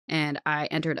and I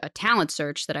entered a talent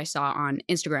search that I saw on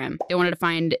Instagram. They wanted to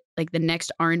find like the next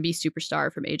R&B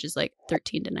superstar from ages like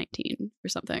 13 to 19 or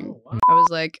something. Oh, wow. I was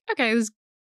like, okay, this is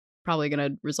probably going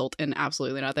to result in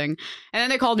absolutely nothing. And then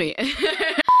they called me.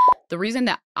 The reason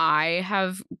that I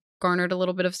have garnered a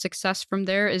little bit of success from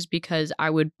there is because I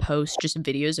would post just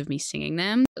videos of me singing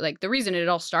them. Like the reason it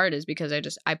all started is because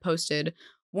I posted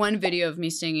one video of me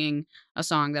singing a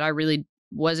song that I really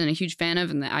wasn't a huge fan of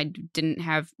and that I didn't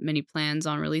have many plans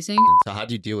on releasing. So how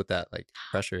do you deal with that, like,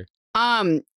 pressure?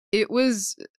 It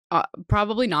was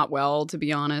probably not well, to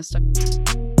be honest.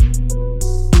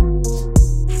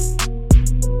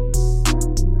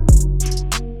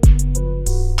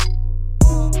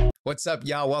 What's up,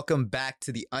 y'all? Welcome back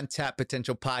to the Untapped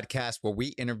Potential podcast, where we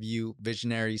interview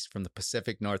visionaries from the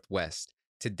Pacific Northwest.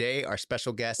 Today, our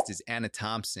special guest is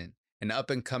Thompson, an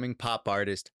up-and-coming pop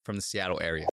artist from the Seattle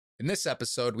area. In this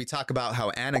episode, we talk about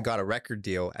how Anna got a record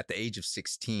deal at the age of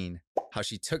 16, how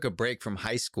she took a break from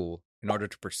high school in order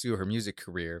to pursue her music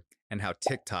career, and how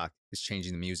TikTok is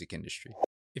changing the music industry.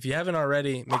 If you haven't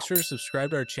already, make sure to subscribe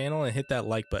to our channel and hit that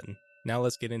like button. Now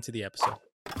let's get into the episode.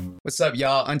 What's up,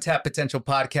 y'all? Untapped Potential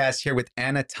podcast here with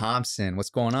Thompson.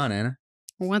 What's going on, Anna?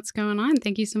 What's going on?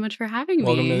 Thank you so much for having me.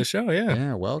 Welcome to the show.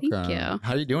 Yeah, welcome. Thank you.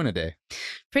 How are you doing today?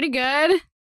 Pretty good.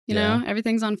 You know,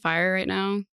 everything's on fire right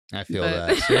now. I feel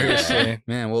that. Seriously.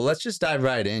 Man, well, let's just dive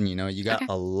right in. You know, you got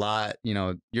a lot,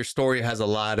 your story has a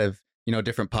lot of,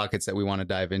 different pockets that we want to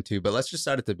dive into, but let's just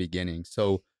start at the beginning.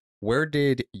 So where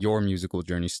did your musical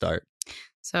journey start?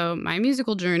 So my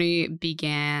musical journey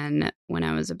began when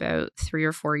I was about 3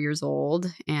 or 4 years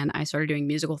old, and I started doing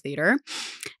musical theater.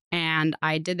 And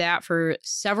I did that for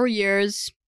several years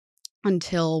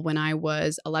until when I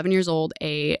was 11 years old,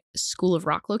 a School of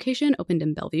Rock location opened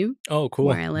in Bellevue. Oh, cool.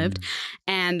 Where I lived.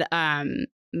 And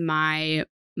my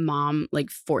mom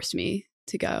forced me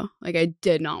to go. I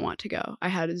did not want to go. I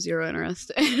had zero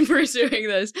interest in pursuing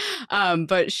this.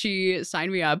 But she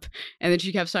signed me up, and then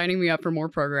she kept signing me up for more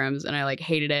programs, and I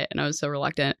hated it, and I was so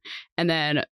reluctant. And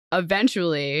then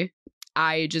eventually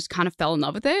I just kind of fell in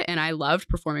love with it, and I loved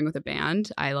performing with a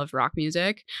band. I loved rock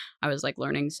music. I was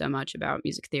learning so much about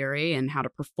music theory and how to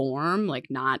perform,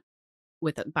 not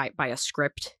with by a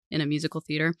script in a musical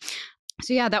theater.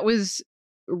 So yeah, that was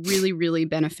really, really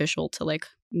beneficial to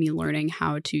me learning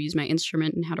how to use my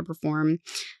instrument and how to perform.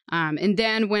 And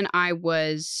then when I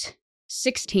was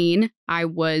 16, I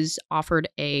was offered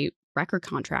a record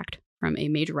contract from a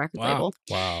major record label.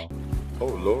 Wow. Oh,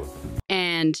 Lord.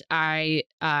 And I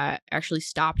actually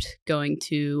stopped going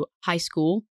to high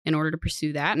school in order to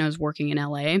pursue that. And I was working in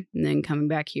LA and then coming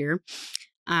back here.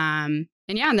 And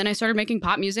then I started making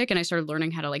pop music, and I started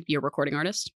learning how to be a recording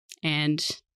artist. And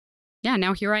yeah,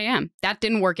 now here I am. That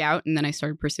didn't work out. And then I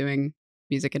started pursuing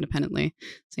music independently.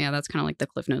 So yeah, that's kind of the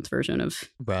Cliff Notes version of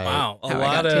wow, a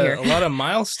lot of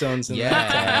milestones in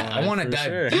that. I want to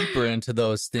dive deeper into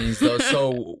those things though.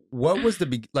 So what was the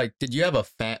did you have a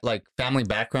family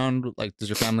background? Does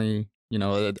your family,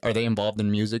 are they involved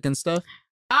in music and stuff?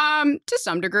 To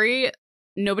some degree.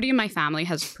 Nobody in my family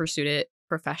has pursued it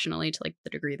professionally to the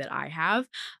degree that I have,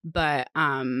 but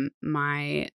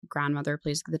my grandmother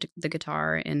plays the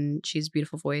guitar, and she has a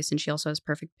beautiful voice, and she also has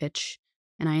perfect pitch.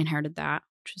 And I inherited that,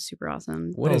 which is super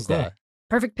awesome. What is that?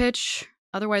 Perfect pitch,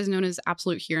 otherwise known as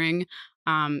absolute hearing.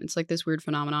 It's this weird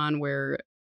phenomenon where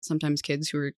sometimes kids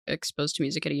who are exposed to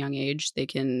music at a young age, they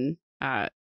can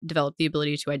develop the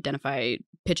ability to identify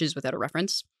pitches without a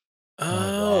reference.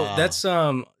 Oh, wow. That's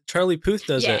Charlie Puth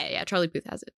does it. Yeah, Charlie Puth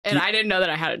has it. And I didn't know that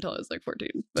I had it until I was 14.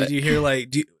 But. Did you hear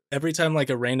every time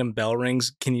a random bell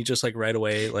rings, can you just right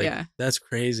away? Yeah. That's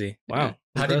crazy. Wow.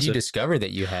 How did you discover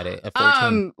that you had it at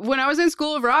 14? When I was in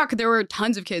School of Rock, there were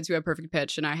tons of kids who had perfect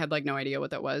pitch, and I had no idea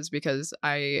what that was because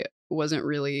I wasn't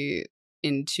really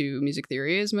into music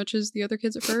theory as much as the other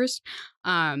kids at first.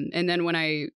 And then when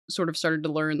I sort of started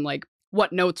to learn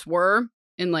what notes were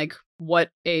and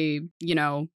what a,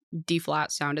 D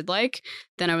flat sounded like,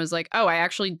 then I was oh, I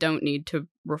actually don't need to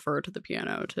refer to the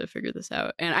piano to figure this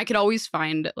out. And I could always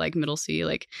find middle C,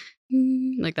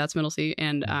 that's middle C.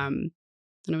 And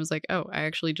then I was oh, I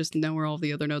actually just know where all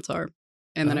the other notes are.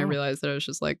 And then I realized that I was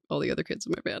just all the other kids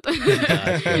in my band.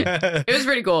 It was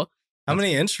pretty cool. How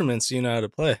many instruments do you know how to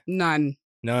play? None.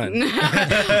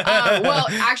 Well,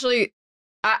 actually,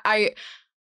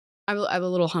 I'm a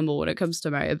little humble when it comes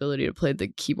to my ability to play the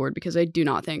keyboard because I do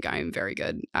not think I'm very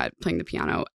good at playing the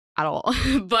piano at all.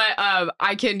 But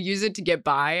I can use it to get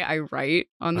by. I write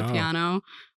on the piano,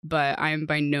 but I am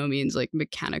by no means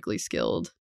mechanically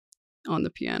skilled on the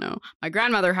piano. My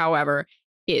grandmother, however,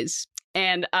 is.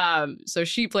 And so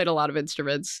she played a lot of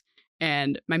instruments,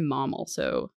 and my mom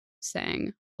also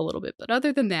sang a little bit. But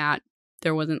other than that,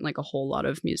 there wasn't like a whole lot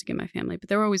of music in my family, but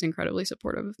they were always incredibly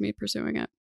supportive of me pursuing it.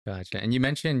 Gotcha. And you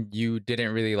mentioned you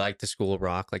didn't really like the School of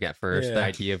Rock, like at first, the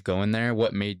idea of going there.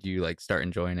 What made you like start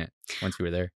enjoying it once you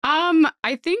were there?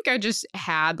 I think I just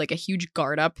had like a huge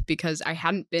guard up because I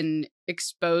hadn't been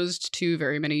exposed to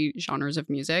very many genres of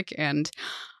music, and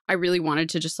I really wanted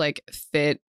to just like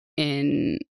fit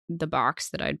in the box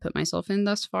that I'd put myself in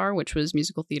thus far, which was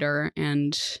musical theater.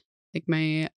 And like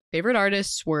my favorite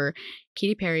artists were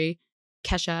Katy Perry,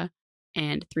 Kesha,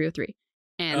 and 303.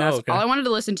 And that's all I wanted to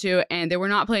listen to. And they were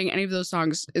not playing any of those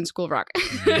songs in School of Rock.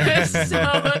 So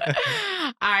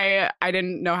I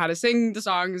didn't know how to sing the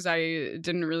songs. I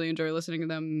didn't really enjoy listening to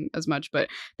them as much. But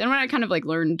then when I kind of like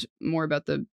learned more about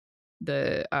the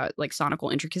like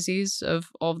sonical intricacies of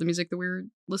all of the music that we were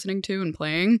listening to and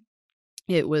playing,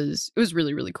 it was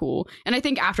really, really cool. And I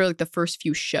think after like the first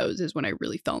few shows is when I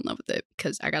really fell in love with it,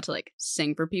 because I got to like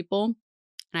sing for people.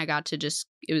 And I got to just,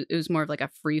 it was more of like a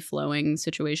free-flowing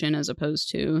situation as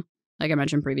opposed to, like I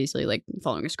mentioned previously, like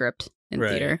following a script in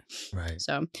theater. Right.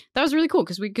 So that was really cool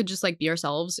because we could just like be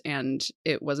ourselves, and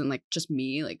it wasn't like just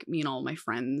me. Like me and all my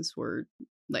friends were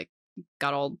like,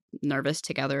 got all nervous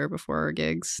together before our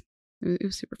gigs. It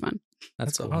was super fun.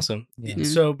 That's cool. Awesome. Yeah.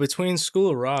 So between School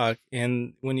of Rock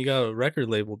and when you got a record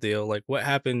label deal, like what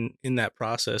happened in that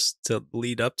process to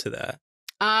lead up to that?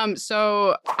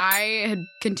 So I had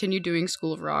continued doing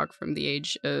School of Rock from the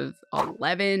age of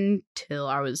 11 till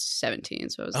I was 17.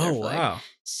 So I was there for like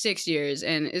 6 years,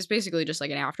 and it's basically just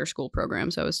like an after school program.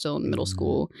 So I was still in middle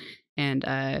school and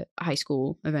high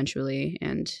school eventually,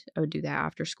 and I would do that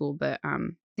after school. But I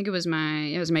think it was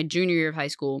my junior year of high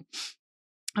school.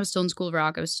 I was still in School of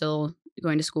Rock. I was still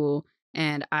going to school,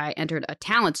 and I entered a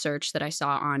talent search that I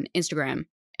saw on Instagram,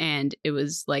 and it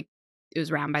was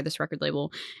ran by this record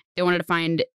label. They wanted to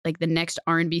find like the next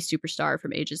R&B superstar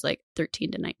from ages like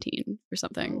 13 to 19 or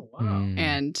something. Oh, wow.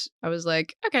 And I was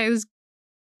like, okay, this is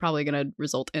probably going to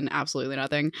result in absolutely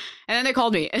nothing. And then they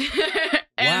called me.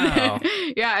 Wow.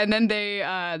 Yeah. And then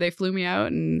they flew me out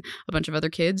and a bunch of other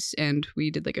kids, and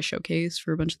we did like a showcase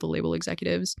for a bunch of the label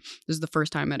executives. This is the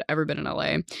first time I'd ever been in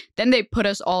LA. Then they put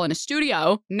us all in a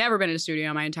studio. Never been in a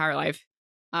studio my entire life.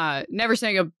 Never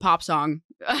sang a pop song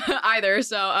either.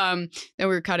 So then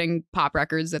we were cutting pop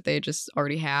records that they just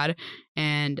already had.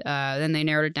 And then they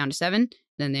narrowed it down to 7.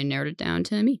 Then they narrowed it down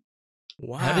to me.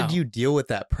 Wow. How did you deal with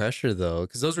that pressure though?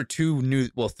 Because those were 3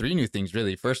 new things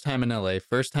really. First time in LA,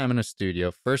 first time in a studio,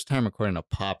 first time recording a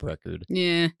pop record.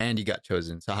 Yeah. And you got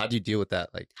chosen. So how do you deal with that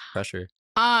like pressure?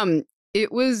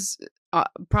 It was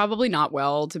probably not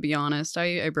well, to be honest.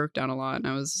 I broke down a lot, and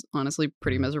I was honestly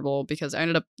pretty miserable because I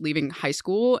ended up leaving high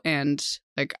school, and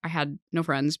like I had no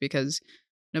friends because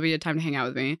nobody had time to hang out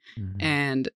with me,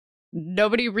 and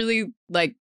nobody really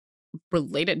like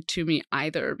related to me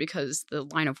either because the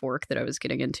line of work that I was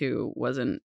getting into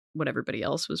wasn't what everybody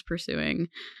else was pursuing.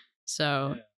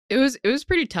 So it was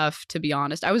pretty tough, to be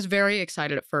honest. I was very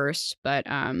excited at first, but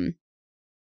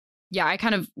yeah, I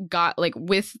kind of got like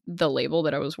with the label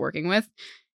that I was working with,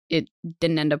 it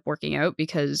didn't end up working out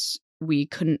because we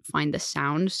couldn't find the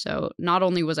sound. So not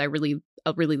only was I a really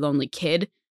lonely kid,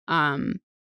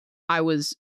 I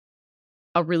was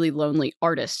a really lonely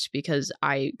artist because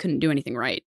I couldn't do anything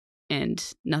right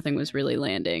and nothing was really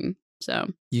landing. So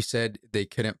you said you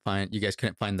guys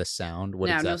couldn't find the sound. What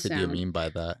exactly do you mean by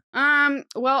that?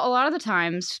 Well, a lot of the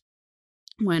times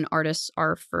when artists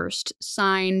are first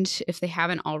signed, if they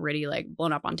haven't already like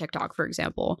blown up on TikTok, for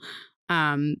example,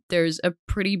 there's a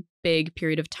pretty big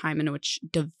period of time in which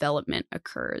development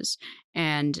occurs.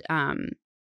 And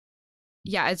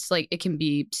yeah, it's like it can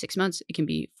be 6 months, it can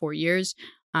be 4 years.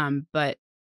 But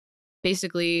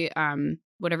basically,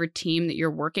 whatever team that you're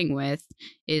working with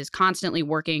is constantly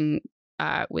working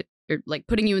with, or like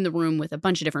putting you in the room with a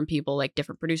bunch of different people, like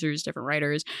different producers, different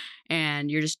writers,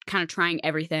 and you're just kind of trying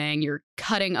everything. You're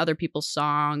cutting other people's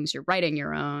songs, you're writing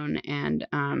your own, and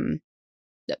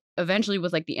eventually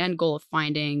with like the end goal of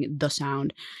finding the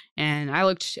sound. And I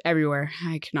looked everywhere.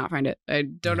 I could not find it. I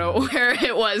don't know where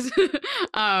it was.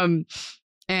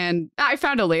 And I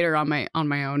found it later on my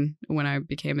own when I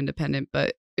became independent,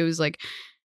 but it was like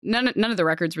none of the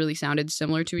records really sounded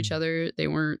similar to each other. They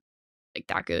weren't like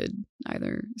that good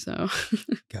either. So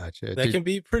gotcha. That can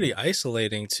be pretty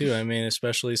isolating too. I mean,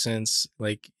 especially since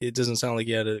like it doesn't sound like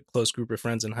you had a close group of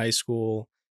friends in high school,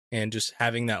 and just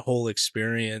having that whole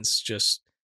experience, just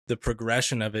the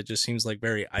progression of it just seems like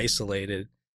very isolated.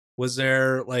 Was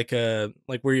there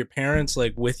were your parents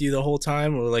like with you the whole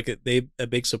time, or like a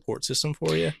big support system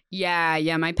for you?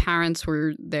 Yeah. My parents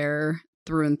were there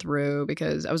through and through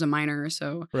because I was a minor.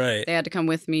 So Right. they had to come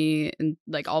with me and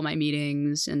like all my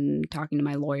meetings and talking to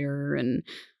my lawyer and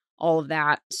all of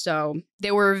that. So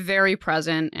they were very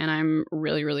present, and I'm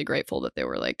really, really grateful that they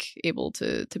were like able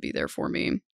to be there for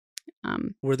me.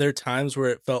 Were there times where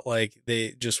it felt like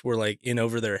they just were like in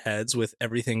over their heads with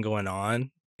everything going on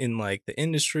in like the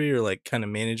industry or like kind of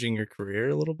managing your career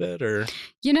a little bit, or?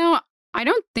 You know, I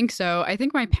don't think so. I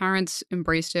think my parents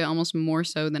embraced it almost more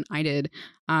so than I did.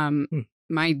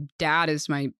 My dad is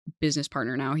my business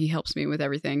partner now. He helps me with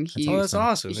everything. That's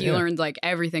awesome. He learned like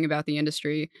everything about the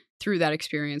industry through that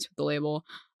experience with the label.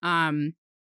 And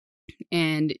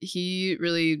he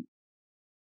really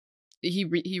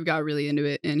he got really into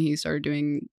it, and he started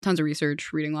doing tons of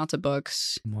research, reading lots of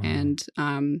books. Wow. And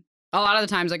a lot of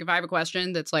the times, like if I have a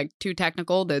question that's like too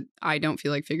technical that I don't feel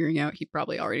like figuring out, he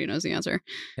probably already knows the answer,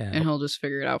 and he'll just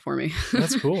figure it out for me.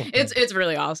 That's cool. It's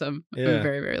really awesome. Yeah. I'm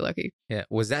very, very lucky. Yeah.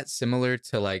 Was that similar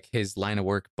to like his line of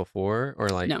work before, or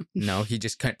like No, he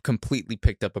just completely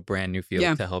picked up a brand new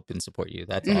field to help and support you?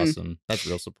 That's awesome. That's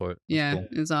real support. That's cool.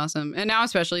 It's awesome. And now,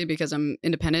 especially because I'm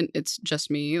independent, it's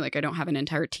just me. Like I don't have an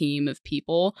entire team of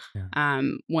people. Yeah.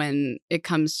 When it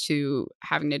comes to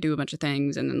having to do a bunch of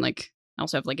things, and then like I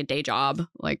also have like a day job.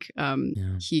 Like I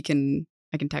can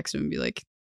text him and be like,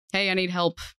 hey, I need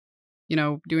help,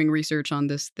 doing research on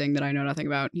this thing that I know nothing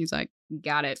about. He's like,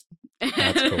 got it.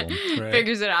 That's cool. Right.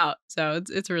 Figures it out. So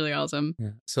it's really awesome. Yeah.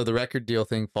 So the record deal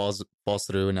thing falls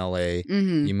through in LA.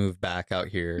 Mm-hmm. You move back out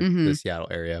here to the Seattle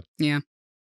area. Yeah.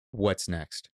 What's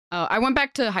next? I went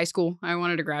back to high school. I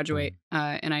wanted to graduate.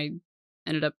 And I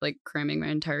ended up like cramming my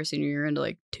entire senior year into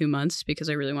like 2 months because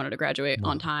I really wanted to graduate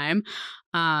on time.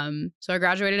 So I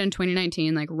graduated in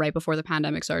 2019, like right before the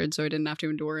pandemic started. So I didn't have to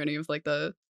endure any of like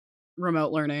the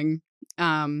remote learning.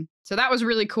 So that was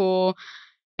really cool.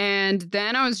 And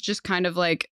then I was just kind of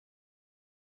like,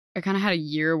 I kind of had a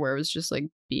year where it was just like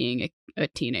being a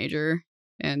teenager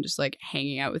and just like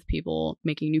hanging out with people,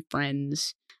 making new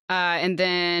friends. And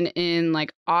then in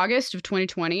like August of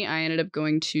 2020, I ended up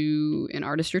going to an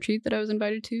artist retreat that I was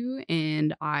invited to.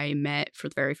 And I met for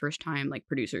the very first time like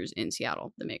producers in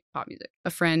Seattle that make pop music. A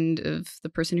friend of the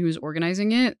person who was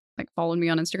organizing it like followed me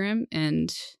on Instagram,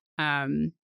 and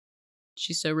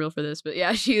she's so real for this. But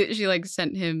yeah, she like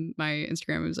sent him my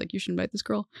Instagram and was like, you should invite this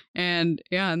girl. And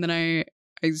yeah, and then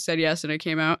I said yes, and I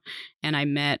came out and I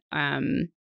met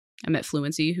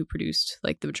Fluency, who produced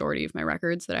like the majority of my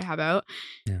records that I have out.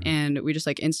 Yeah. And we just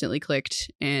like instantly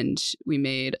clicked, and we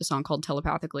made a song called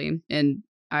Telepathically. And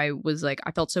I was like,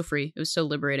 I felt so free. It was so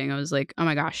liberating. I was like, oh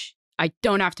my gosh, I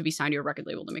don't have to be signed to a record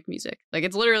label to make music. Like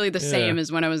it's literally the same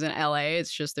as when I was in LA.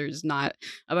 It's just there's not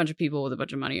a bunch of people with a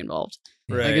bunch of money involved.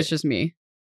 Right. Like it's just me.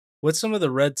 What's some of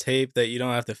the red tape that you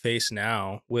don't have to face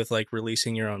now with like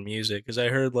releasing your own music? Because I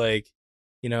heard like,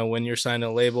 when you're signed to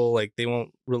a label, like they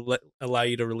won't allow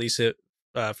you to release it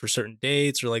for certain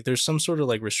dates, or like there's some sort of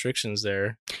like restrictions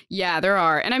there. Yeah, there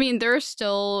are. And I mean, there are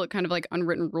still kind of like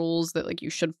unwritten rules that like you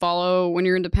should follow when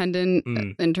you're independent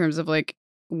in terms of like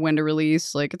when to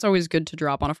release. Like it's always good to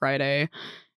drop on a Friday,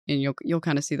 and you'll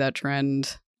kind of see that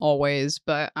trend always.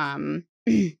 But and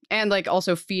like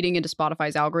also feeding into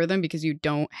Spotify's algorithm because you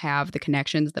don't have the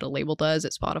connections that a label does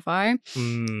at Spotify.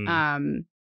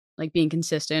 Like being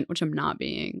consistent, which I'm not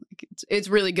being. Like it's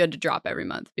really good to drop every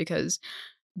month because,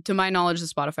 to my knowledge, the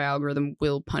Spotify algorithm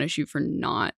will punish you for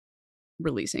not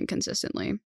releasing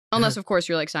consistently. Unless, of course,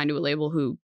 you're like signed to a label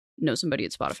who knows somebody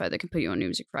at Spotify that can put you on New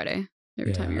Music Friday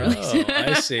every time you release.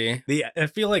 I see. I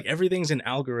feel like everything's an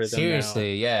algorithm.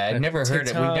 Seriously, now. Yeah. I've never heard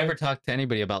it. We've never talked to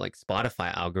anybody about like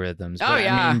Spotify algorithms. But,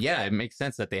 I mean, yeah, it makes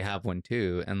sense that they have one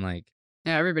too. And like,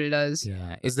 yeah, everybody does.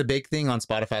 Yeah. Is the big thing on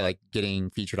Spotify like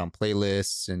getting featured on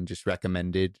playlists and just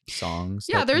recommended songs?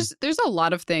 Yeah, there's a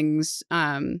lot of things.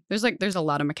 There's a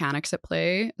lot of mechanics at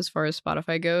play as far as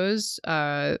Spotify goes.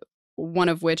 One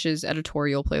of which is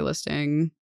editorial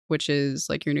playlisting, which is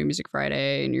like your New Music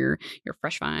Friday and your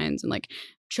Fresh Finds, and like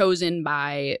chosen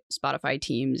by Spotify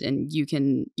teams, and you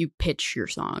pitch your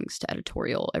songs to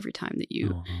editorial every time that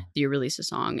you release a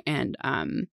song. And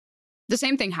the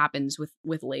same thing happens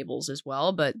with labels as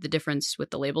well, but the difference with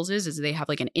the labels is they have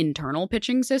like an internal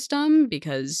pitching system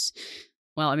because,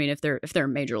 well, I mean, if they're a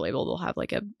major label, they'll have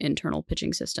like an internal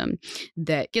pitching system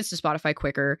that gets to Spotify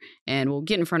quicker and will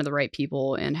get in front of the right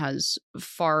people and has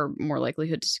far more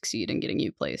likelihood to succeed in getting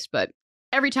you placed. But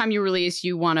every time you release,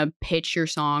 you want to pitch your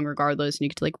song regardless, and you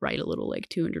get to like write a little like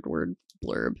 200-word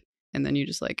blurb, and then you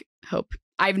just like hope.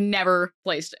 I've never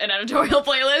placed an editorial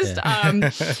playlist.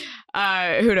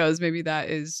 Yeah. Who knows? Maybe that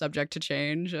is subject to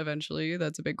change eventually.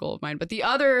 That's a big goal of mine. But the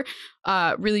other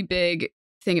really big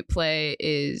thing at play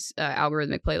is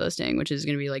algorithmic playlisting, which is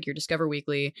going to be like your Discover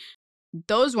Weekly.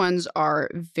 Those ones are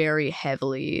very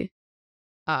heavily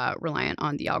reliant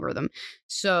on the algorithm.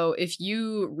 So if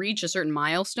you reach a certain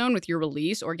milestone with your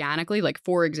release organically, like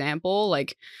for example,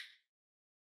 like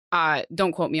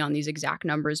don't quote me on these exact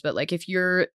numbers, but like if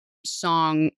your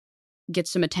song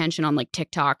gets some attention on like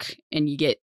TikTok and you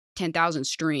get 10,000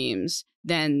 streams,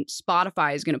 then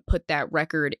Spotify is going to put that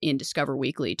record in Discover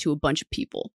Weekly to a bunch of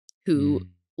people who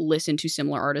listen to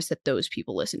similar artists that those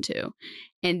people listen to.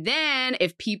 And then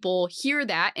if people hear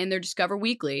that in their Discover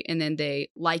Weekly and then they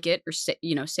like it or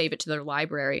save it to their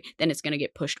library, then it's going to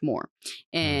get pushed more.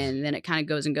 And then it kind of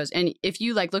goes and goes. And if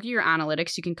you like look at your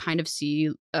analytics, you can kind of see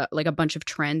like a bunch of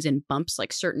trends and bumps.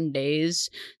 Like certain days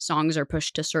songs are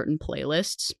pushed to certain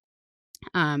playlists.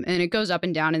 And it goes up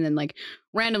and down, and then like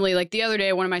randomly, like the other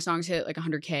day, one of my songs hit like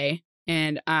 100K,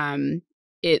 and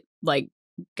it like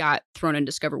got thrown in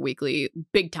Discover Weekly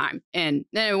big time, and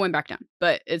then it went back down.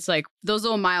 But it's like those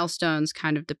little milestones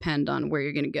kind of depend on where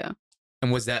you're gonna go.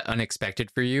 And was that unexpected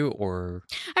for you, or?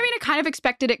 I mean, I kind of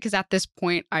expected it because at this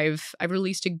point, I've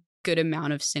released a good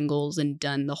amount of singles and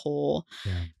done the whole.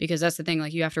 Yeah. Because that's the thing,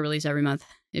 like you have to release every month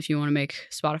if you want to make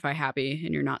Spotify happy,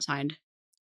 and you're not signed.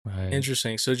 Right.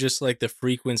 Interesting. So just like the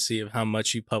frequency of how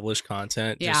much you publish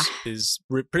content just is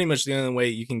pretty much the only way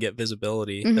you can get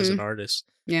visibility as an artist.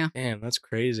 Yeah. Damn, that's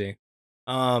crazy.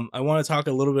 I want to talk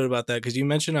a little bit about that because you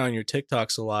mentioned on your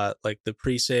TikToks a lot, like the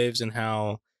pre-saves and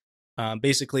how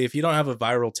basically if you don't have a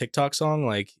viral TikTok song,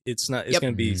 like it's going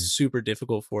to be super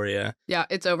difficult for you. Yeah,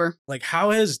 it's over. Like how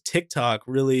has TikTok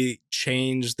really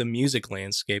changed the music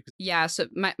landscape? Yeah, so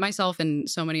myself and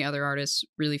so many other artists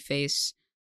really face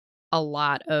a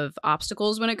lot of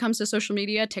obstacles when it comes to social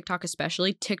media, TikTok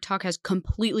especially. TikTok has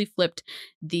completely flipped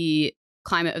the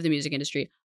climate of the music industry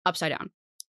upside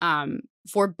down.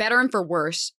 For better and for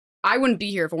worse, I wouldn't be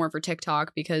here if it weren't for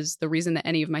TikTok, because the reason that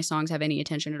any of my songs have any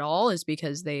attention at all is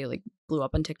because they like blew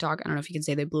up on TikTok. I don't know if you can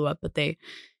say they blew up, but they,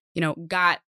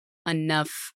 got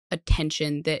enough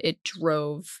attention that it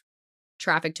drove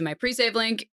traffic to my pre-save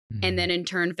link. And then in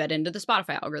turn fed into the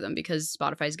Spotify algorithm because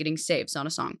Spotify is getting saves on a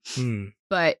song.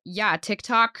 But yeah,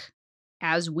 TikTok,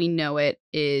 as we know it,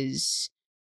 is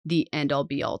the end all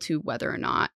be all to whether or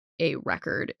not a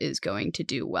record is going to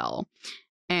do well.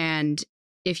 And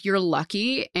if you're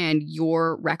lucky and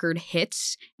your record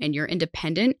hits and you're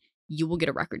independent, you will get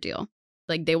a record deal.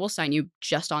 Like they will sign you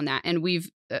just on that. And we've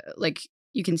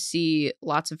you can see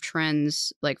lots of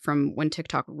trends like from when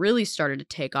TikTok really started to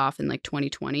take off in like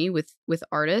 2020 with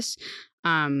artists.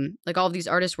 Like all of these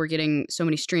artists were getting so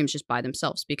many streams just by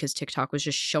themselves because TikTok was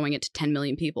just showing it to 10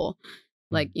 million people,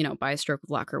 like, by a stroke of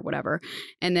luck or whatever.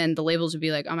 And then the labels would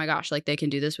be like, oh my gosh, like they can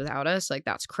do this without us. Like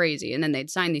that's crazy. And then they'd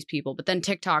sign these people. But then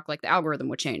TikTok, like the algorithm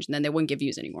would change and then they wouldn't get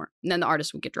views anymore. And then the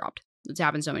artist would get dropped. It's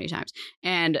happened so many times.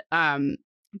 And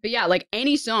but yeah, like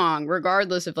any song,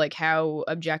 regardless of like how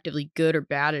objectively good or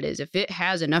bad it is, if it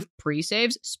has enough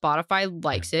pre-saves, Spotify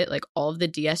likes it. Like all of the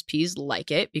DSPs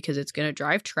like it because it's going to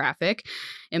drive traffic.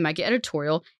 It might get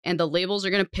editorial, and the labels are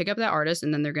going to pick up that artist,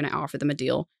 and then they're going to offer them a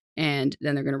deal, and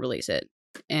then they're going to release it,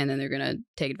 and then they're going to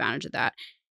take advantage of that.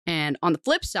 And on the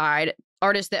flip side,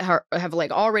 artists that have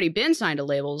like already been signed to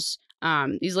labels,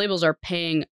 these labels are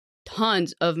paying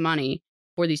tons of money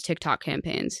for these TikTok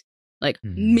campaigns. Like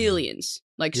millions,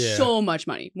 like so much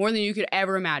money, more than you could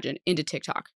ever imagine into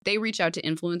TikTok. They reach out to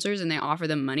influencers and they offer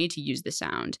them money to use the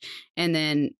sound. And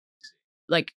then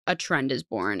like a trend is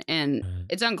born. And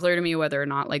it's unclear to me whether or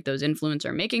not like those influencers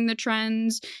are making the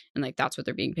trends and like that's what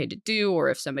they're being paid to do, or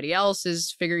if somebody else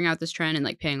is figuring out this trend and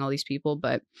like paying all these people.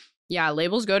 But yeah,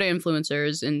 labels go to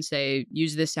influencers and say,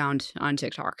 use this sound on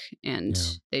TikTok. And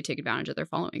they take advantage of their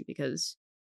following because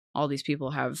all these people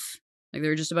have... Like,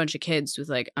 they're just a bunch of kids with,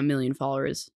 like, 1 million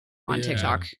followers on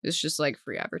TikTok. It's just, like,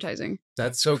 free advertising.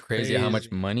 That's so crazy how much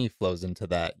money flows into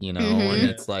that, And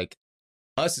it's like,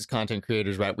 us as content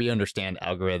creators, right, we understand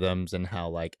algorithms and how,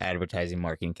 like, advertising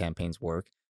marketing campaigns work.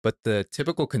 But the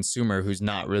typical consumer who's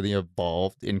not really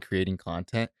involved in creating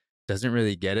content doesn't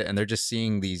really get it. And they're just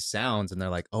seeing these sounds and they're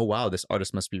like, oh, wow, this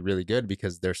artist must be really good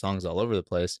because their song's all over the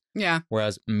place. Yeah.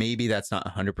 Whereas maybe that's not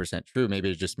 100% true.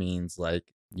 Maybe it just means, like,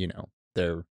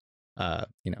 they're...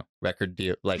 record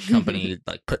deal, like company,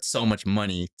 like put so much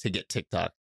money to get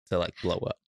TikTok to like blow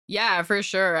up. Yeah, for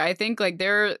sure. I think like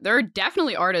there are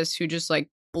definitely artists who just like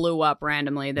blew up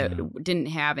randomly that didn't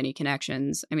have any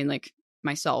connections. I mean, like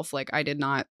myself, like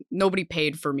nobody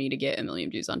paid for me to get 1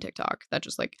 million views on TikTok. That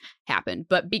just like happened.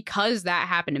 But because that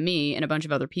happened to me and a bunch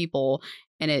of other people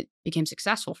and it became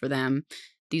successful for them,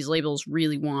 these labels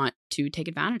really want to take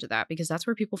advantage of that because that's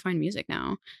where people find music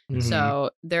now. Mhm.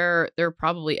 So there are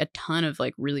probably a ton of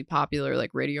like really popular like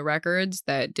radio records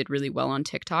that did really well on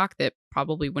TikTok that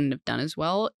probably wouldn't have done as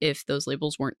well if those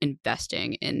labels weren't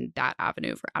investing in that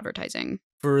avenue for advertising.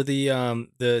 For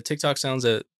the TikTok sounds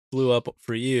that blew up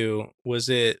for you,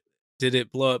 did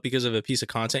it blow up because of a piece of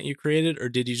content you created, or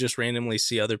did you just randomly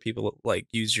see other people like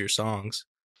use your songs?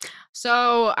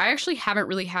 So I actually haven't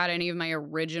really had any of my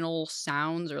original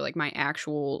sounds or like my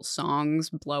actual songs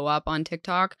blow up on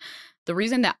TikTok. The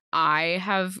reason that I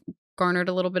have garnered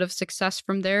a little bit of success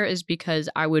from there is because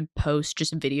I would post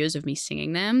just videos of me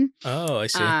singing them. Oh, I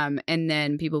see. And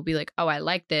then people would be like, oh, I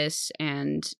like this.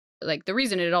 And like the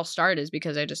reason it all started is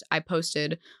because I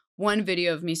posted one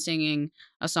video of me singing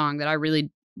a song that I really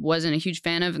wasn't a huge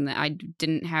fan of and that I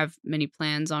didn't have many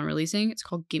plans on releasing. It's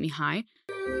called Gimme High.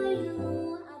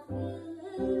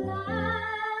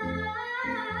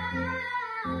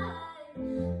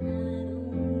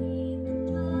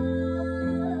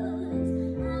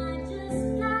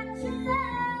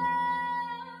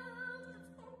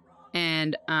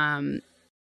 And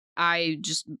I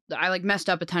like messed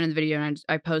up a ton in the video and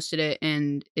I posted it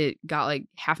and it got like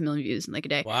 500,000 views in like a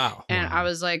day. Wow. And I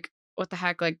was like, what the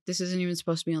heck? Like, this isn't even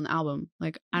supposed to be on the album.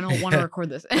 Like, I don't want to record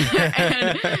this.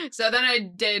 And so then I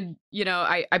did,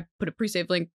 I put a pre-save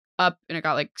link up and it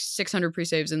got like 600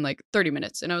 pre-saves in like 30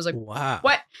 minutes. And I was like, wow.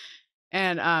 What?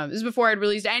 And this is before I'd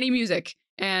released any music.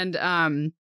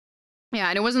 And yeah,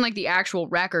 and it wasn't like the actual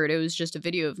record. It was just a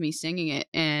video of me singing it.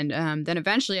 And then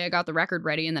eventually I got the record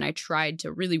ready and then I tried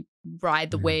to really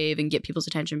ride the wave and get people's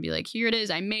attention and be like, here it is.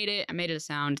 I made it a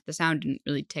sound. The sound didn't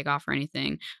really take off or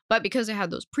anything. But because I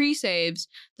had those pre-saves,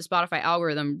 the Spotify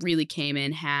algorithm really came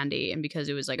in handy. And because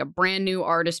it was like a brand new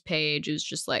artist page, it was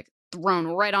just like thrown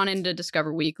right on into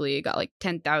Discover Weekly. It got like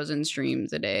 10,000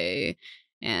 streams a day.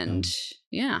 And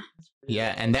yeah.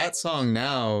 Yeah, and that song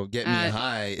now, Get Me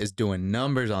High, is doing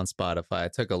numbers on Spotify. I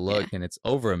took a look and it's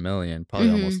over 1 million,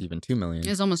 probably almost even 2 million.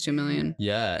 It's almost 2 million.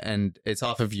 Yeah, and it's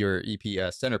off of your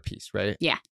EP Centerpiece, right?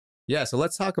 Yeah. Yeah, so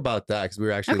let's talk about that because we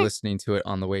were actually listening to it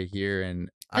on the way here and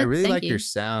I really like your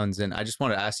sounds and I just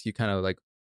want to ask you kind of like,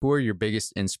 who are your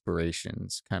biggest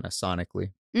inspirations kind of sonically?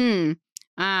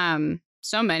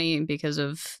 So many because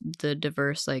of the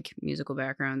diverse like musical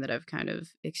background that I've kind of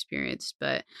experienced,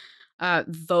 but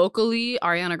vocally,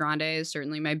 Ariana Grande is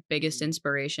certainly my biggest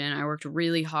inspiration. I worked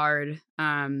really hard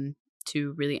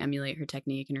to really emulate her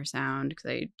technique and her sound because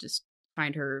I just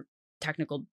find her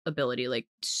technical ability like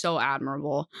so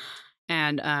admirable.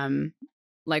 And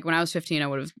like when I was 15, I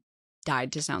would have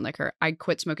died to sound like her. I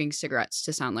quit smoking cigarettes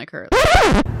to sound like her.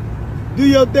 Do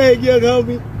your thing, young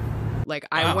homie. Like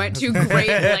I went to great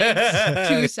lengths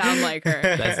to sound like her.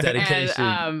 That's dedication.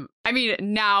 And, I mean,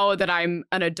 now that I'm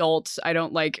an adult, I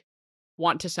don't like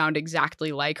want to sound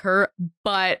exactly like her,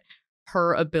 but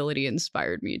her ability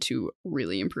inspired me to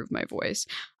really improve my voice.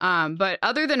 But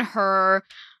other than her,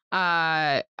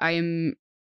 I am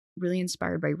really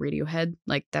inspired by Radiohead.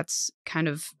 Like that's kind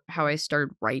of how I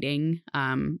started writing.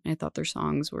 I thought their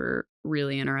songs were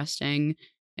really interesting.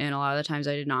 And a lot of the times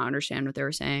I did not understand what they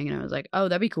were saying. And I was like, oh,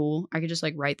 that'd be cool. I could just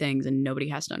like write things and nobody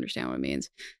has to understand what it means.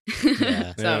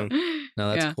 Yeah. So,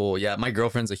 no, that's cool. Yeah. My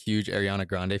girlfriend's a huge Ariana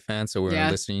Grande fan. So we were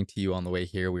listening to you on the way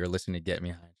here. We were listening to Get Me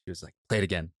High. She was like, play it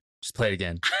again. Just play it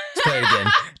again. Just play it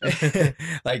again.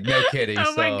 Like, no kidding.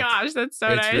 Oh my gosh. That's so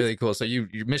nice. It's really cool. So your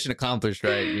mission accomplished,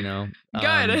 right?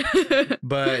 Good.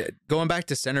 But going back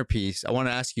to Centerpiece, I want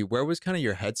to ask you, where was kind of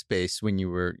your headspace when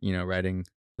you were, writing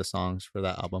the songs for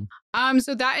that album?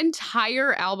 So that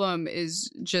entire album is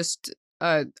just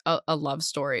a love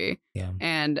story. Yeah.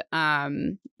 And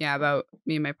about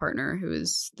me and my partner who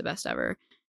is the best ever.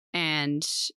 And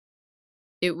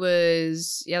it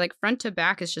was like front to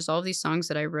back, it's just all of these songs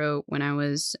that I wrote when I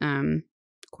was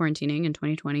quarantining in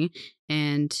 2020.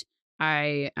 And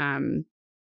I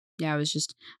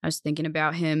was thinking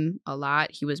about him a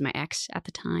lot. He was my ex at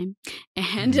the time.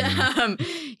 And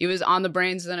he was on the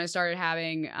brain. So then I started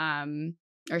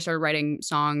writing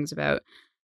songs about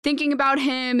thinking about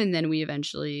him. And then we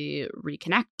eventually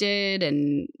reconnected.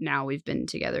 And now we've been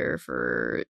together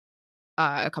for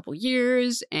a couple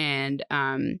years. And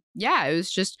it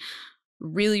was just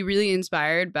really, really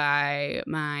inspired by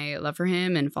my love for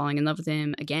him and falling in love with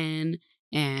him again.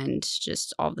 And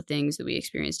just all the things that we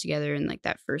experienced together and like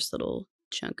that first little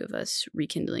chunk of us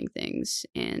rekindling things.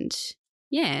 And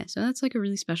yeah, so that's like a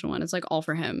really special one. It's like all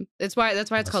for him. That's why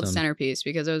it's called Centerpiece,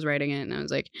 because I was writing it and I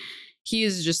was like, he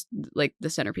is just like the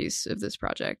centerpiece of this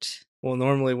project. Well,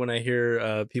 normally when I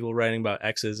hear people writing about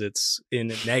exes, it's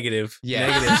in a negative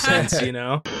sense,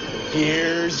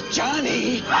 Here's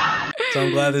Johnny. So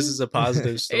I'm glad this is a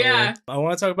positive story. Yeah. I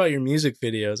want to talk about your music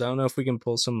videos. I don't know if we can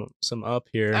pull some up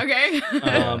here. Okay.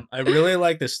 I really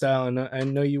like the style, and I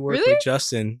know you work Really? with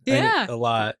Justin Yeah. a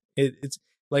lot. It's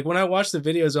like when I watch the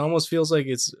videos, it almost feels like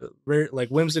it's very like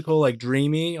whimsical, like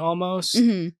dreamy almost.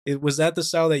 Mhm. Was that the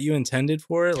style that you intended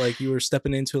for it? Like you were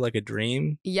stepping into like a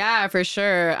dream? Yeah, for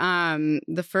sure.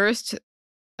 The first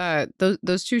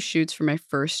those two shoots for my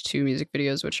first two music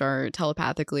videos, which are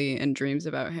Telepathically and Dreams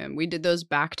About Him, we did those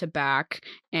back to back,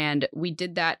 and we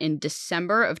did that in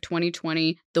December of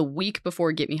 2020, the week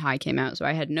before Get Me High came out. So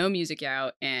I had no music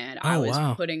out, and I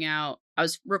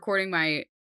was recording my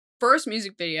first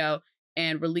music video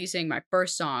and releasing my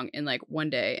first song in like one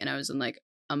day, and I was in like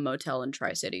a motel in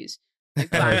Tri-Cities,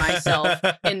 like by myself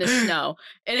in the snow,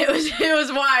 and it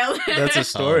was wild. That's a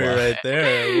story right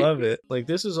there. I love it. Like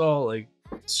this is all like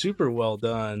super well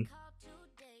done.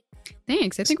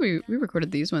 Thanks. I think we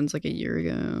recorded these ones like a year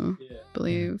ago, I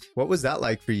believe. What was that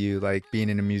like for you, like being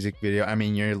in a music video? I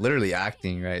mean, you're literally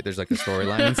acting, right? There's like a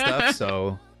storyline and stuff.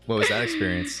 So what was that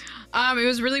experience? It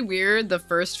was really weird the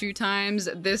first few times.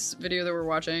 This video that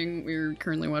we're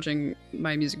currently watching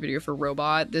my music video for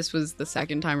Robot. This was the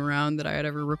second time around that I had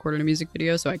ever recorded a music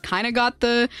video, so I kind of got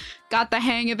the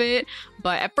hang of it.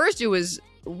 But at first it was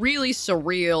really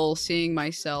surreal seeing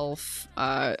myself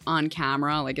on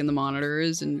camera, like in the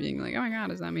monitors, and being like, oh my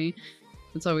god, is that me?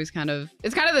 It's kind of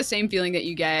the same feeling that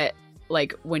you get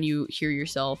like when you hear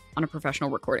yourself on a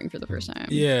professional recording for the first time.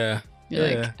 You're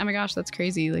like, oh my gosh, that's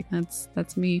crazy. Like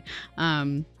that's me.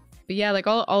 But yeah, like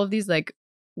all of these like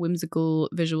whimsical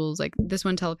visuals, like this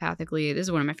one, Telepathically, this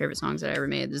is one of my favorite songs that I ever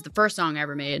made. This is the first song I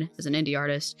ever made as an indie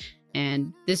artist,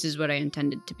 and this is what I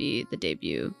intended to be the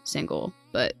debut single,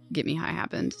 but Get Me High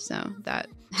happened, so that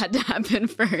had to happen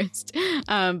first.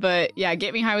 But yeah,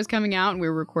 Get Me High was coming out, and we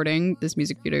were recording this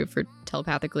music video for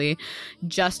Telepathically.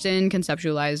 Justin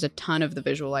conceptualized a ton of the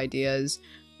visual ideas.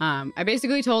 I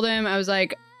basically told him, I was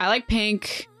like, I like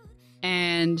pink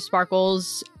and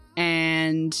sparkles,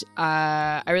 and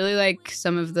I really like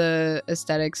some of the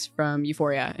aesthetics from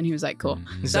Euphoria. And he was like, cool.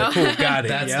 He's like, cool, got it.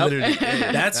 That's Yep. literally it.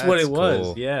 That's what it was.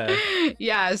 Cool. Yeah.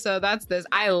 Yeah, so that's this.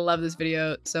 I love this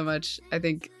video so much. I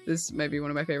think this might be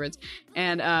one of my favorites.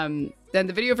 And then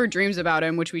the video for Dreams About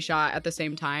Him, which we shot at the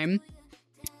same time,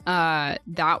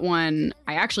 that one,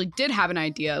 I actually did have an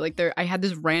idea. Like I had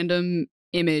this random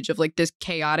image of like this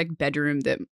chaotic bedroom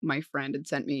that my friend had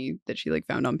sent me that she like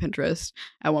found on Pinterest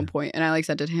at one point, and I like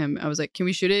sent it to him. I was like, can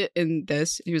we shoot it in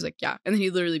this? And he was like, yeah. And then he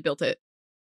literally built it.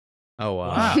 Oh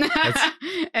wow.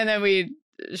 And then we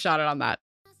shot it on that.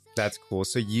 That's cool.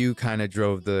 So you kind of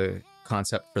drove the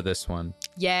concept for this one.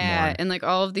 Yeah, more. and like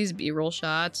all of these B-roll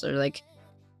shots are like,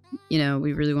 you know,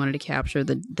 we really wanted to capture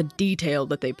the detail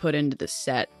that they put into the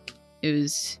set. It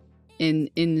was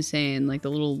insane, like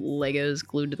the little Legos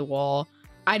glued to the wall.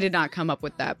 I did not come up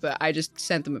with that, but I just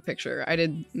sent them a picture. I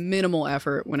did minimal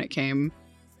effort when it came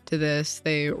to this.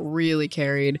 They really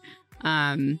carried.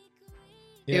 It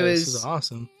was, this is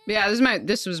awesome. Yeah,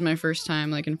 this was my first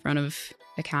time like in front of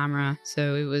a camera,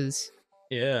 so it was.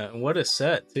 Yeah, and what a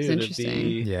set too to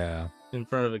be in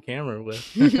front of a camera with.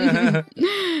 Yeah,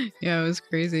 it was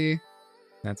crazy.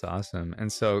 That's awesome.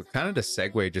 And so kind of to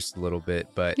segue just a little bit,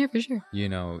 but yeah, for sure. You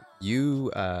know,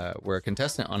 you were a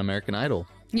contestant on American Idol.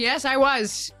 Yes, I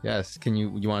was. Yes. Can you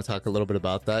want to talk a little bit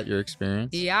about that, your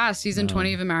experience? Yeah, season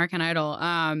 20 of American Idol.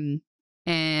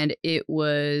 And it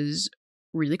was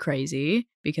really crazy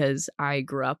because I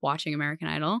grew up watching American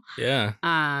Idol. Yeah.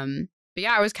 But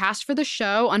yeah, I was cast for the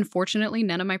show. Unfortunately,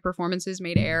 none of my performances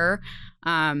made air.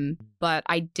 But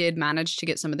I did manage to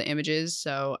get some of the images,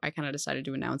 so I kind of decided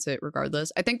to announce it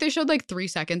regardless. I think they showed like 3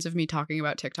 seconds of me talking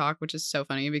about TikTok, which is so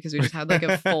funny because we just had like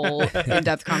a full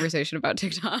in-depth conversation about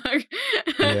TikTok.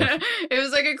 Yeah. It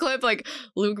was like a clip like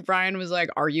Luke Bryan was like,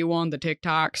 "Are you on the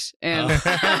TikToks?" And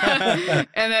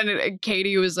and then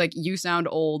Katie was like, "You sound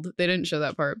old." They didn't show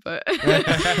that part, but but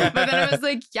then I was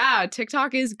like, "Yeah,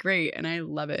 TikTok is great and I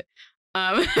love it."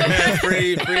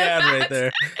 free ad right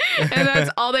there. And that's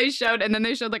all they showed. And then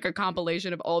they showed like a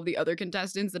compilation of all of the other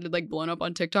contestants that had like blown up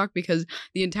on TikTok because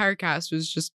the entire cast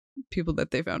was just people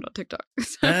that they found on TikTok.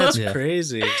 So. That's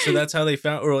crazy. So that's how they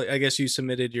found, or I guess you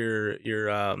submitted your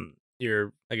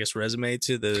I guess resume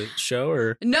to the show,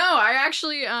 or no, I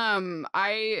actually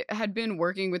I had been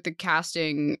working with the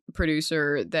casting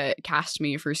producer that cast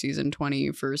me for season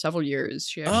 20 for several years.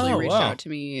 She actually reached out to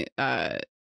me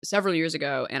several years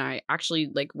ago, and I actually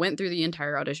like went through the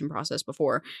entire audition process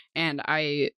before, and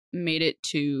I made it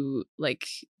to like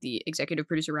the executive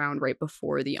producer round right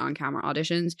before the on-camera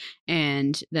auditions,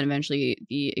 and then eventually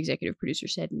the executive producer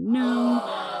said no,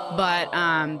 but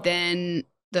then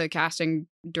the casting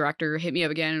director hit me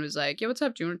up again and was like, "Yo, what's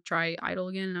up? Do you want to try Idol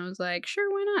again?" And I was like, "Sure,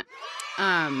 why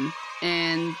not?"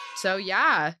 And so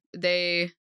yeah,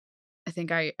 I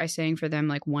think I sang for them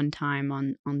like one time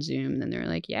on Zoom, and then they were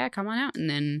like, "Yeah, come on out." And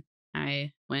then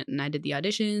I went and I did the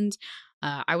auditions.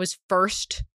 I was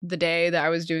first the day that I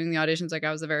was doing the auditions. Like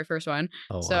I was the very first one.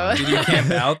 Oh, So wow. Did you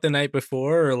camp out the night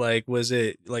before, or like was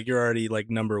it like you're already like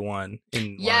number one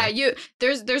in yeah, line?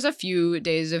 there's a few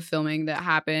days of filming that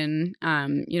happen.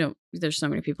 There's so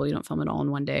many people, you don't film it all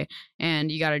in one day,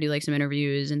 and you got to do like some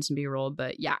interviews and some B-roll.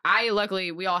 But yeah,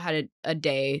 luckily we all had a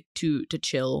day to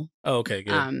chill. Oh, okay,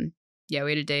 good. Yeah,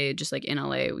 we had a day just like in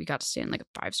LA. We got to stay in like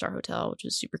a 5-star hotel, which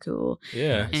was super cool.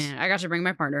 Yeah. And I got to bring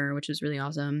my partner, which was really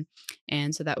awesome.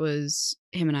 And so that was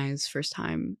him and I's first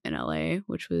time in LA,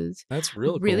 which was That's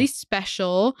real cool. really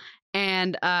special.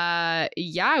 And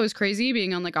yeah, it was crazy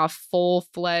being on like a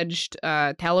full-fledged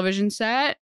television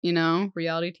set,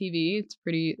 reality TV.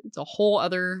 It's a whole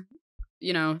other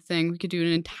thing. We could do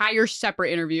an entire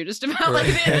separate interview just about like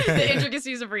the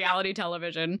intricacies of reality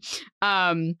television.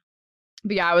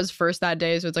 But yeah, I was first that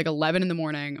day, so it's like 11 in the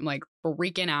morning. I'm like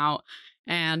freaking out.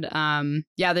 And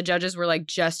yeah, the judges were like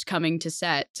just coming to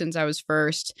set since I was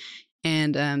first.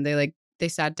 And they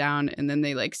sat down and then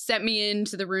they like sent me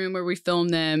into the room where we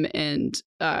filmed them. And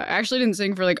I actually didn't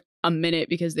sing for like a minute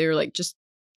because they were like just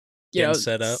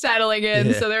set up, settling in.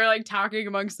 Yeah. So they were like talking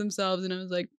amongst themselves, and I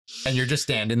was like, And you're just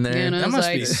standing there. and I that was must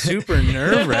like, be super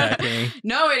nerve-wracking.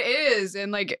 No, it is.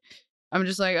 And like I'm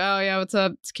just like, oh yeah, what's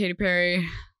up? It's Katy Perry.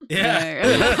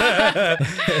 Yeah.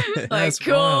 Like That's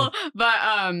cool. wild. But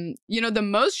the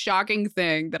most shocking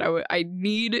thing that I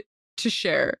need to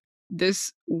share,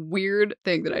 this weird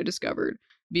thing that I discovered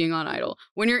being on Idol.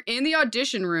 When you're in the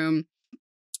audition room,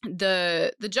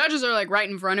 the judges are like right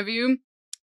in front of you.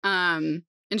 And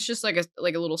it's just like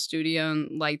a little studio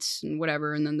and lights and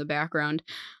whatever, and then the background.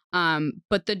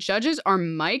 But the judges are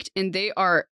mic'd and they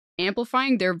are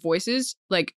amplifying their voices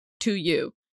like to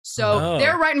you. So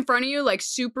they're right in front of you, like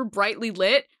super brightly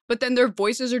lit, but then their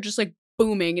voices are just like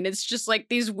booming, and it's just like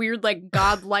these weird, like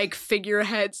godlike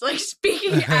figureheads like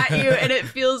speaking at you, and it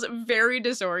feels very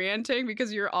disorienting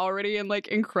because you're already in like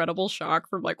incredible shock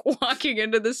from like walking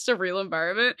into this surreal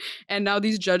environment, and now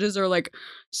these judges are like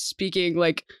speaking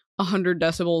like 100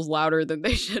 decibels louder than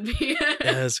they should be.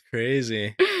 That's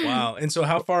crazy. Wow. And so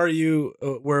how far you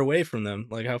were away from them?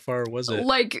 Like how far was it?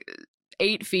 Like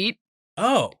 8 feet.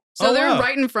 Oh. So they're wow.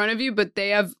 right in front of you, but they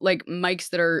have like mics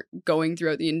that are going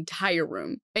throughout the entire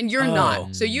room, and you're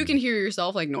not. So you can hear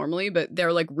yourself like normally, but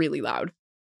they're like really loud.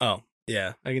 Oh,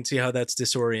 yeah. I can see how that's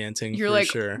disorienting. You're for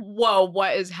like, sure. whoa,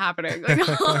 what is happening? Like,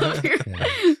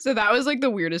 Yeah. So that was like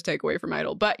the weirdest takeaway from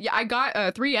Idol. But yeah, I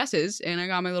got 3 yeses, and I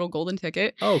got my little golden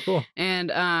ticket. Oh, cool.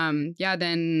 And yeah,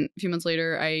 then a few months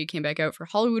later, I came back out for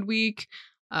Hollywood Week.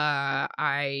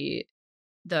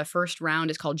 The first round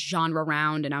is called Genre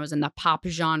Round, and I was in the pop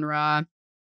genre,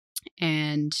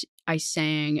 and I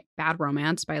sang Bad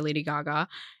Romance by Lady Gaga,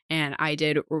 and I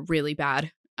did really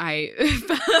bad. I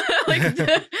like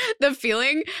the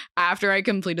feeling after I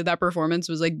completed that performance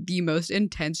was like the most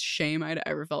intense shame I'd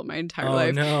ever felt in my entire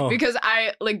life. No. Because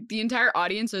I like the entire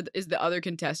audience is the other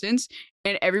contestants,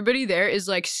 and everybody there is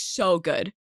like so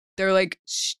good. They're like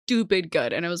stupid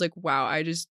good. And I was like, wow, I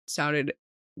just sounded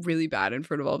really bad in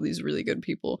front of all of these really good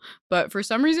people. But for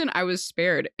some reason I was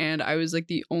spared, and I was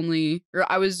like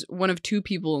I was one of 2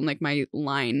 people in like my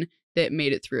line that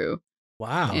made it through.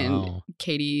 Wow. And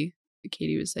Katie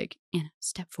was like, Anna,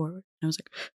 step forward. And I was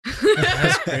like,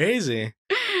 That's crazy.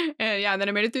 And yeah, and then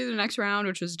I made it through the next round,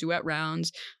 which was duet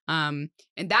rounds. And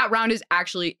that round is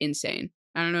actually insane.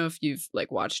 I don't know if you've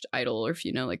like watched Idol or if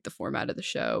you know like the format of the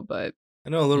show, but I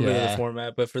know a little bit of the Yeah.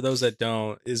 format, but for those that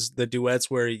don't, is the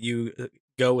duets where you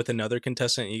go with another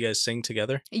contestant and you guys sing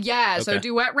together? yeah, so Okay.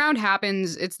 duet round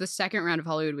happens. It's the second round of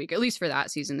Hollywood Week, at least for that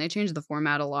season. They changed the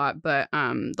format a lot, but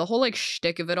the whole like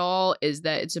shtick of it all is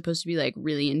that it's supposed to be like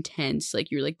really intense. Like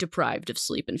you're like deprived of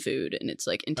sleep and food, and it's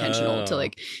like intentional to Oh.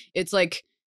 like, it's like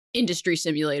industry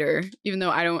simulator, even though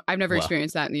I've never Wow.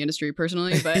 experienced that in the industry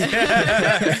personally, but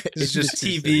It's just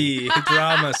TV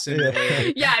drama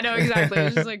simulator. yeah, no, exactly.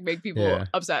 It's just like make people Yeah.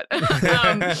 upset.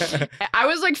 I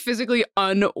was like physically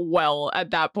unwell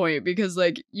at that point because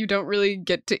like you don't really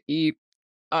get to eat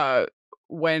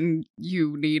when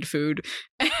you need food,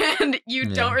 and you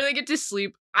don't really get to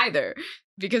sleep either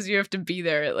because you have to be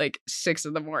there at like 6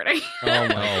 a.m. Oh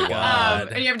my God.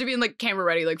 And you have to be in like camera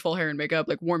ready, like full hair and makeup,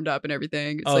 like warmed up and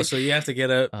everything. It's So you have to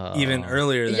get up even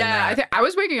earlier than that. I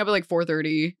was waking up at like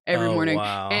 4:30 every morning.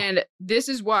 Wow. And this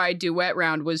is why duet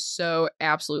round was so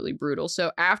absolutely brutal.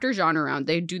 So after genre round,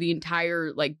 they do the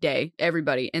entire like day,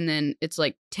 everybody, and then it's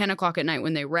like 10 o'clock at night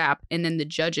when they wrap, and then the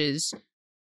judges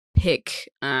pick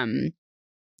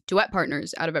duet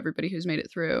partners out of everybody who's made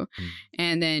it through.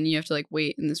 And then you have to like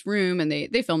wait in this room, and they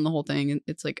film the whole thing, and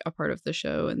it's like a part of the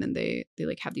show. And then they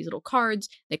like have these little cards,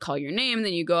 they call your name, and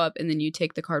then you go up, and then you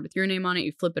take the card with your name on it,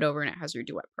 you flip it over, and it has your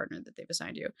duet partner that they've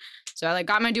assigned you. So I like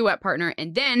got my duet partner,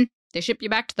 and then they ship you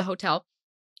back to the hotel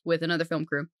with another film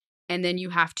crew, and then you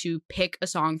have to pick a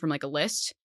song from like a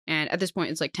list. And at this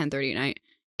point it's like 10:30 at night,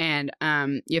 and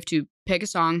you have to pick a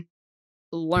song,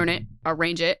 learn it,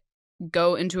 arrange it,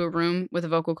 go into a room with a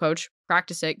vocal coach,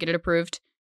 practice it, get it approved,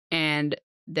 and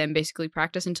then basically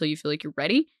practice until you feel like you're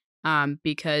ready,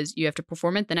 because you have to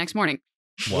perform it the next morning.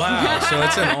 Wow. So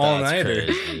it's an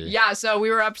all-nighter. Yeah, so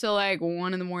we were up till like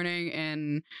 1 a.m,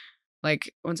 and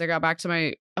like once I got back to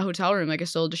my hotel room, like I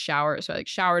still had to shower. So I like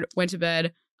showered, went to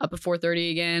bed, up at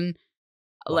 4:30 again.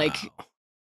 Like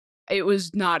it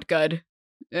was not good.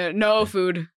 No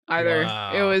food either.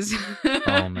 Wow. It was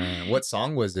Oh man, what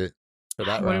song was it for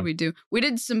that what round? did we do? We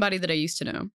did Somebody That I Used to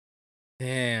Know.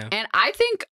 Damn. And I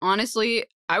think honestly,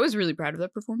 I was really proud of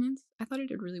that performance. I thought I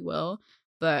did really well.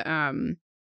 But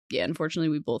yeah, unfortunately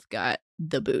we both got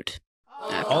the boot.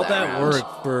 All that round.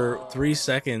 work for 3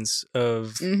 seconds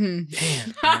of damn,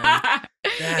 man.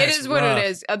 It is what rough. it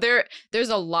is. There's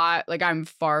a lot. Like I'm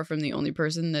far from the only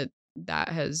person that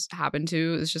has happened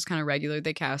to. It's just kind of regular.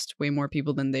 They cast way more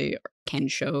people than they can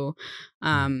show,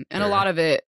 and a lot of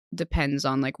it depends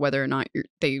on like whether or not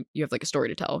you have like a story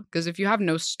to tell. Because if you have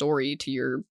no story to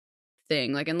your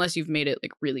thing, like unless you've made it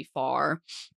like really far,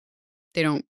 they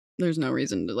don't. There's no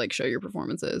reason to like show your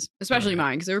performances, especially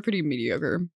mine, because they were pretty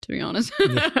mediocre, to be honest.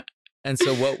 And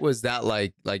so what was that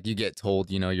like? Like you get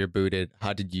told, you're booted.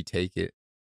 How did you take it?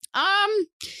 I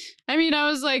mean,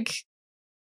 I was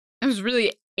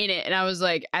really in it, and I was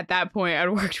like, at that point I'd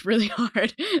worked really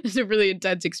hard. It's a really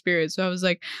intense experience, so I was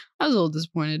like, I was a little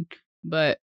disappointed,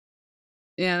 but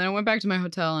yeah, then I went back to my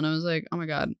hotel and I was like, oh my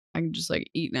god, I can just like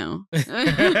eat now.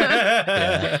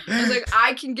 I was like,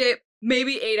 I can get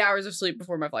maybe 8 hours of sleep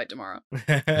before my flight tomorrow.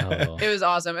 It was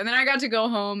awesome. And then I got to go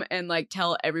home and like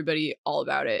tell everybody all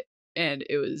about it, and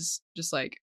it was just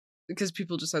like, because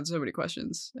people just had so many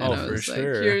questions, and I was like,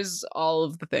 here's all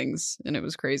of the things, and it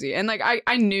was crazy. And like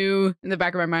I knew in the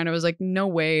back of my mind, I was like, no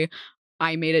way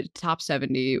I made it top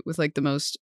 70 with like the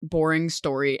most boring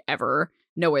story ever.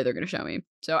 No way they're gonna show me.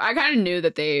 So I kind of knew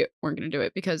that they weren't gonna do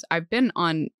it, because I've been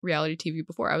on reality TV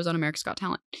before. I was on America's Got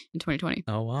Talent in 2020.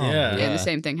 Oh wow. Yeah. And the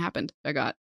same thing happened. I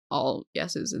got all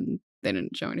yeses and they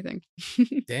didn't show anything.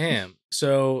 Damn.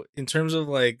 So in terms of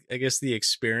like, I guess the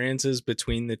experiences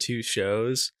between the two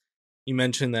shows, you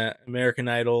mentioned that American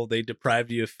Idol, they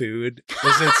deprived you of food.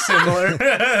 Was it similar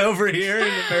over here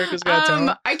in America's Got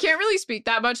Talent? I can't really speak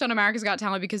that much on America's Got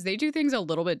Talent because they do things a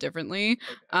little bit differently.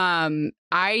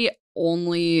 I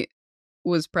only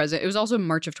was present. It was also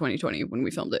March of 2020 when we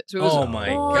filmed it. So it was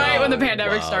right when the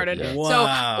pandemic started. Yeah. Wow. So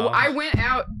I went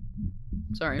out.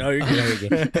 Sorry. No, you're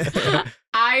good.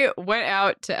 I went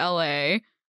out to LA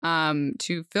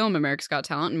to film America's Got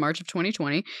Talent in March of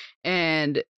 2020,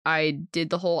 and I did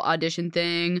the whole audition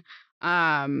thing.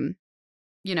 Everything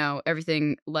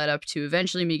led up to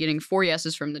eventually me getting 4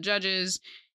 yeses from the judges,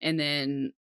 and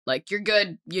then like, you're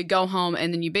good, you go home,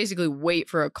 and then you basically wait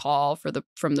for a call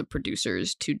from the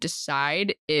producers to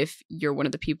decide if you're one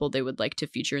of the people they would like to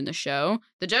feature in the show.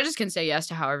 The judges can say yes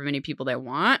to however many people they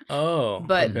want.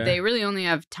 But they really only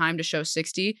have time to show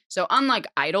 60. So unlike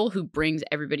Idol, who brings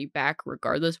everybody back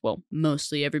regardless, well,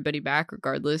 mostly everybody back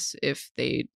regardless if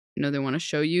they they want to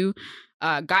show you,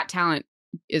 Got Talent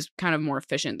is kind of more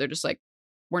efficient. They're just like,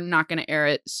 we're not going to air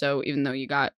it, so even though you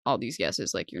got all these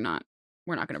yeses, like we're not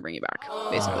going to bring you back,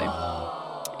 basically.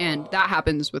 And that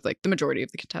happens with like the majority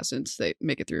of the contestants. They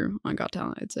make it through on Got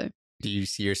Talent, I'd say. Do you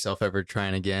see yourself ever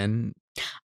trying again?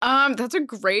 That's a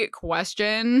great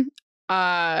question.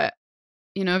 I've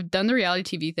done the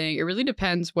reality TV thing. It really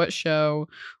depends what show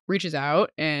reaches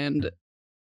out and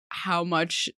how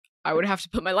much I would have to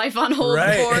put my life on hold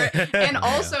for it. And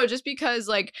also just because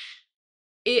like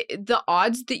the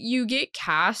odds that you get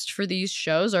cast for these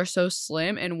shows are so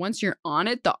slim, and once you're on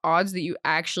it, the odds that you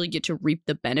actually get to reap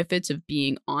the benefits of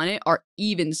being on it are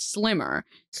even slimmer.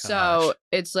 So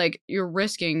it's like you're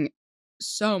risking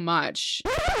so much.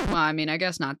 Well, I mean, I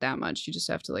guess not that much. You just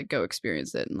have to like go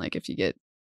experience it, and like if you get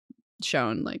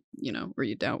shown, like, you know, or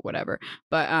you don't, whatever.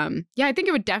 But yeah, I think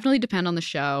it would definitely depend on the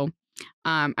show.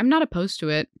 I'm not opposed to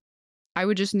it. I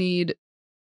would just need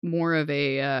more of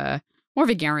a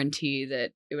guarantee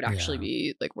that it would actually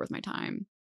be like worth my time.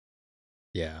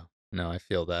 Yeah, no, I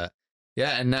feel that.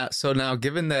 Yeah, and now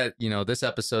given that, you know, this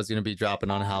episode is going to be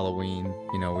dropping on Halloween,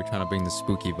 you know, we're trying to bring the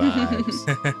spooky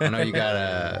vibes. I know you got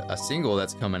a single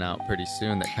that's coming out pretty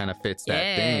soon that kind of fits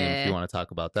that theme, if you want to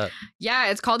talk about that. Yeah,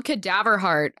 it's called Cadaver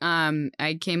Heart.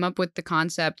 I came up with the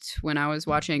concept when I was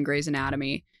watching Grey's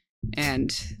Anatomy,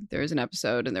 and there was an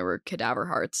episode and there were cadaver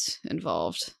hearts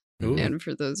involved. Ooh. And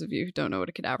for those of you who don't know what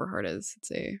a cadaver heart is,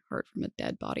 it's a heart from a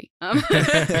dead body.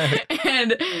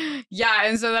 And yeah,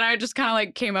 and so then I just kind of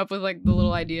like came up with like the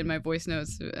little idea in my voice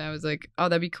notes. I was like, oh,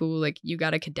 that'd be cool. Like, you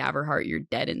got a cadaver heart, you're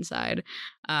dead inside.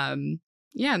 Yeah, and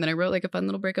then I wrote like a fun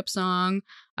little breakup song.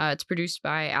 It's produced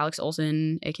by Alex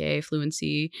Olson, aka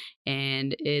Fluency,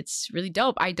 and it's really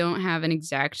dope. I don't have an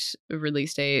exact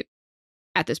release date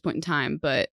at this point in time,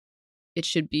 but it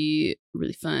should be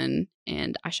really fun.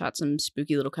 And I shot some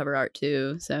spooky little cover art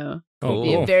too, so it'll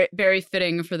be very, very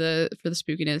fitting for the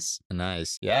spookiness.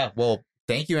 Nice. Yeah. Well,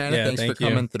 thank you, Anna. Thanks for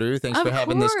coming through. Thanks for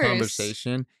having this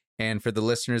conversation. And for the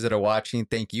listeners that are watching,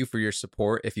 thank you for your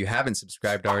support. If you haven't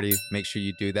subscribed already, make sure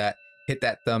you do that. Hit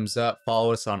that thumbs up.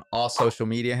 Follow us on all social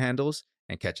media handles,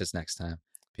 and catch us next time.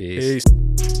 Peace.